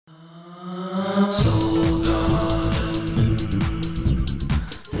Soul Garden.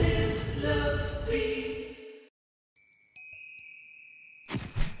 Live, love, be.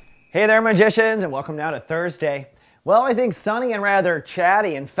 Hey there, magicians, and welcome now to Thursday. Well, I think sunny and rather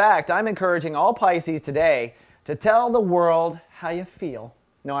chatty. In fact, I'm encouraging all Pisces today to tell the world how you feel.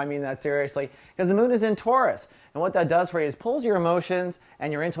 No, I mean that seriously, because the moon is in Taurus, and what that does for you is pulls your emotions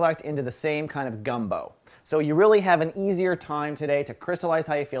and your intellect into the same kind of gumbo. So you really have an easier time today to crystallize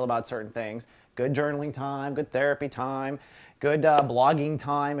how you feel about certain things. Good journaling time, good therapy time, good blogging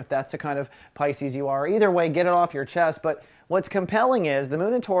time, if that's the kind of Pisces you are. Either way, get it off your chest. But what's compelling is the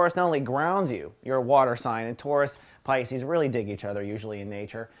moon in Taurus not only grounds you, you're a water sign, and Taurus, Pisces really dig each other usually in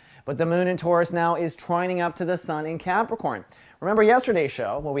nature, but the moon in Taurus now is trining up to the sun in Capricorn. Remember yesterday's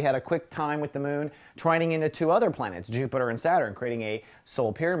show where we had a quick time with the moon trining into two other planets, Jupiter and Saturn, creating a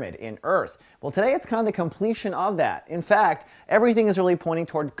solar pyramid in Earth. Well, today it's kind of the completion of that. In fact, everything is really pointing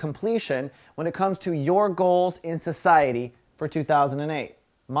toward completion when it comes to your goals in society for 2008.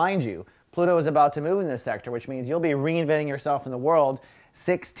 Mind you, Pluto is about to move in this sector, which means you'll be reinventing yourself in the world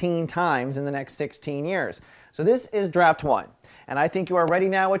 16 times in the next 16 years. So this is draft one. And I think you are ready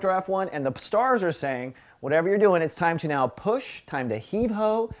now with draft one, and the stars are saying, whatever you're doing, it's time to now push, time to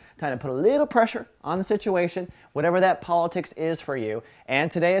heave-ho, time to put a little pressure on the situation, whatever that politics is for you.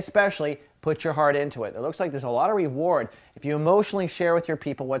 And today especially, put your heart into it. It looks like there's a lot of reward if you emotionally share with your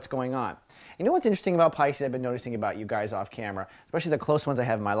people what's going on. You know what's interesting about Pisces I've been noticing about you guys off camera, especially the close ones I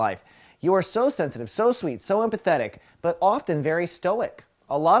have in my life? You are so sensitive, so sweet, so empathetic, but often very stoic.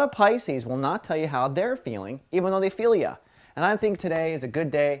 A lot of Pisces will not tell you how they're feeling, even though they feel you. And I think today is a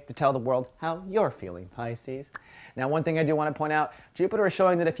good day to tell the world how you're feeling, Pisces. Now, one thing I do want to point out, Jupiter is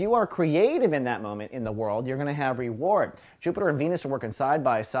showing that if you are creative in that moment in the world, you're going to have reward. Jupiter and Venus are working side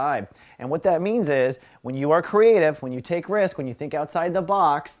by side. And what that means is when you are creative, when you take risk, when you think outside the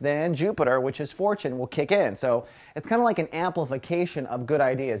box, then Jupiter, which is fortune, will kick in. So it's kind of like an amplification of good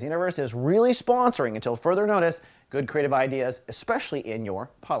ideas. The universe is really sponsoring, until further notice, good creative ideas, especially in your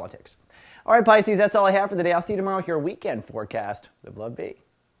politics. All right, Pisces, that's all I have for the day. I'll see you tomorrow with your weekend forecast. Live, love, be.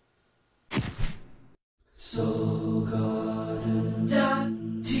 So